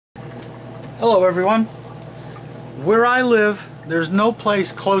Hello everyone. Where I live, there's no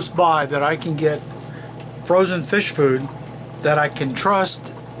place close by that I can get frozen fish food that I can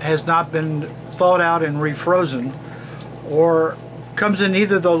trust has not been thawed out and refrozen, or comes in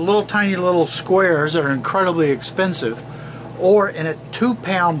either the little tiny little squares that are incredibly expensive, or in a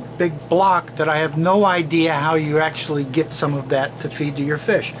 2-pound big block that I have no idea how you actually get some of that to feed to your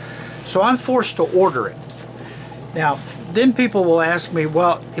fish. So I'm forced to order it. Now, then people will ask me,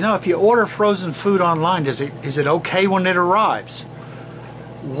 well, you know, if you order frozen food online, is it okay when it arrives?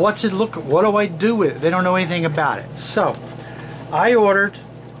 What's it look? What do I do with it? They don't know anything about it. So I ordered,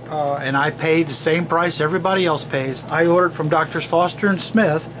 and I paid the same price everybody else pays. I ordered from Drs. Foster and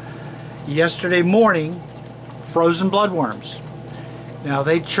Smith yesterday morning frozen bloodworms. Now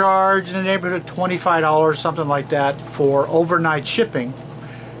they charge in the neighborhood of $25, something like that, for overnight shipping.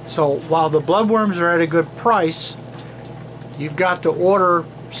 So while the bloodworms are at a good price, you've got to order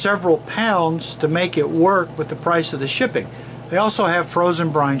several pounds to make it work with the price of the shipping. They also have frozen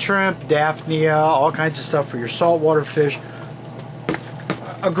brine shrimp, daphnia, all kinds of stuff for your saltwater fish.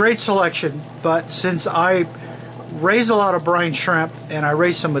 A great selection, but since I raise a lot of brine shrimp and I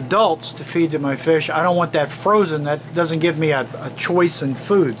raise some adults to feed to my fish, I don't want that frozen. That doesn't give me a choice in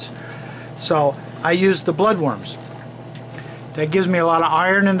foods. So I use the bloodworms. That gives me a lot of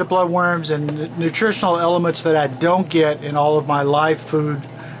iron in the bloodworms and nutritional elements that I don't get in all of my live food,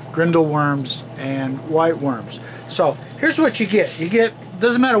 grindle worms and white worms. So here's what you get. You get,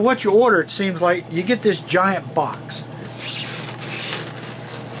 doesn't matter what you order, it seems like, you get this giant box.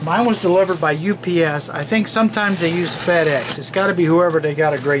 Mine was delivered by UPS. I think sometimes they use FedEx. It's got to be whoever they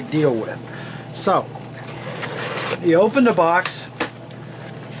got a great deal with. So you open the box,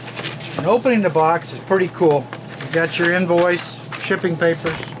 and opening the box is pretty cool. You got your invoice, shipping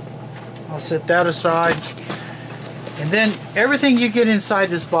papers. I'll set that aside. And then everything you get inside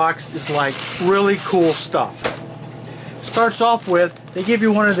this box is like really cool stuff. Starts off with, they give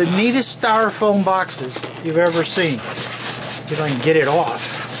you one of the neatest styrofoam boxes you've ever seen. If I can get it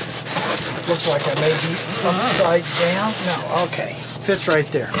off. Looks like I may be upside down. No, okay. Fits right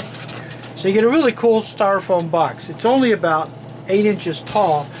there. So you get a really cool styrofoam box. It's only about 8 inches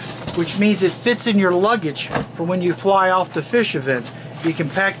tall, which means it fits in your luggage for when you fly off the fish events. You can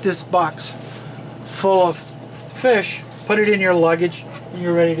pack this box full of fish, put it in your luggage, and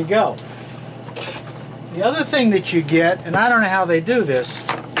you're ready to go. The other thing that you get, and I don't know how they do this,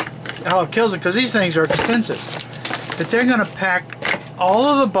 how it kills it, because these things are expensive, but they're going to pack all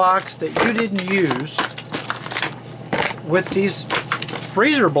of the box that you didn't use with these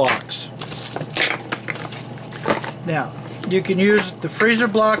freezer blocks. Now, you can use the freezer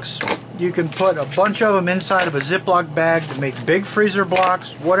blocks, you can put a bunch of them inside of a Ziploc bag to make big freezer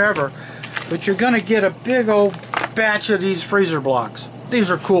blocks, whatever, but you're going to get a big old batch of these freezer blocks.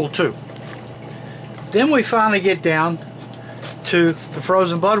 These are cool too. Then we finally get down to the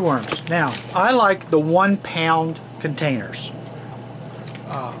frozen bloodworms. Now, I like the 1-pound containers.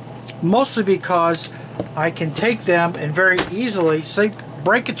 Mostly because I can take them and very easily, say,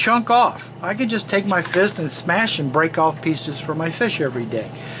 break a chunk off. I can just take my fist and smash and break off pieces for my fish every day.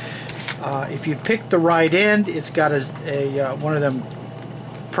 If you pick the right end, it's got one of them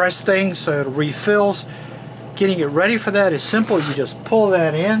press things so it refills. Getting it ready for that is simple. You just pull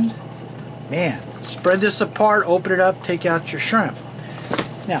that end. Man, spread this apart, open it up, take out your shrimp.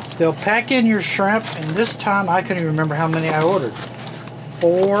 Now, they'll pack in your shrimp, and this time I couldn't even remember how many I ordered.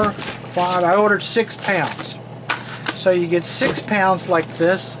 4, 5, I ordered 6 pounds. So you get 6 pounds like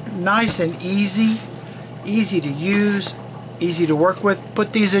this, nice and easy to use, easy to work with.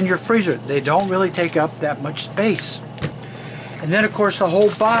 Put these in your freezer. They don't really take up that much space. And then of course the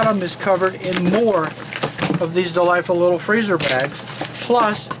whole bottom is covered in more of these delightful little freezer bags.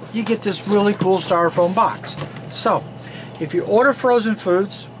 Plus you get this really cool styrofoam box. So if you order frozen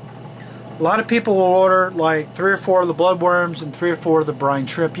foods, a lot of people will order like 3 or 4 of the bloodworms and 3 or 4 of the brine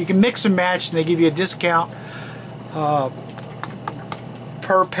shrimp. You can mix and match, and they give you a discount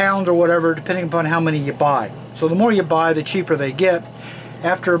per pound or whatever, depending upon how many you buy. So the more you buy, the cheaper they get.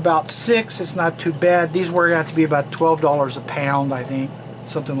 After about 6, it's not too bad. These work out to be about $12 a pound, I think,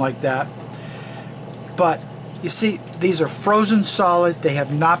 something like that. But you see, these are frozen solid. They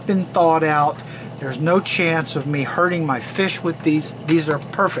have not been thawed out. There's no chance of me hurting my fish with these. These are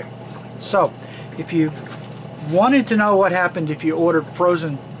perfect. So, if you've wanted to know what happened if you ordered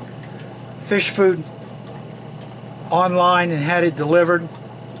frozen fish food online and had it delivered,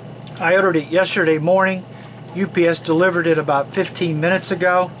 I ordered it yesterday morning. UPS delivered it about 15 minutes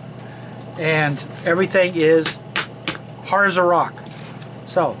ago, and everything is hard as a rock.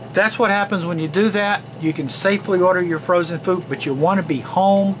 So that's what happens when you do that. You can safely order your frozen food, but you want to be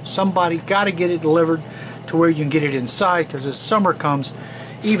home. Somebody got to get it delivered to where you can get it inside, because as summer comes,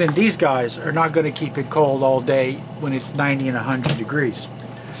 even these guys are not going to keep it cold all day when it's 90 and 100 degrees.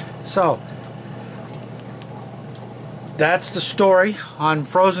 So that's the story on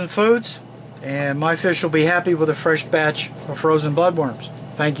frozen foods, and my fish will be happy with a fresh batch of frozen bloodworms.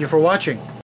 Thank you for watching.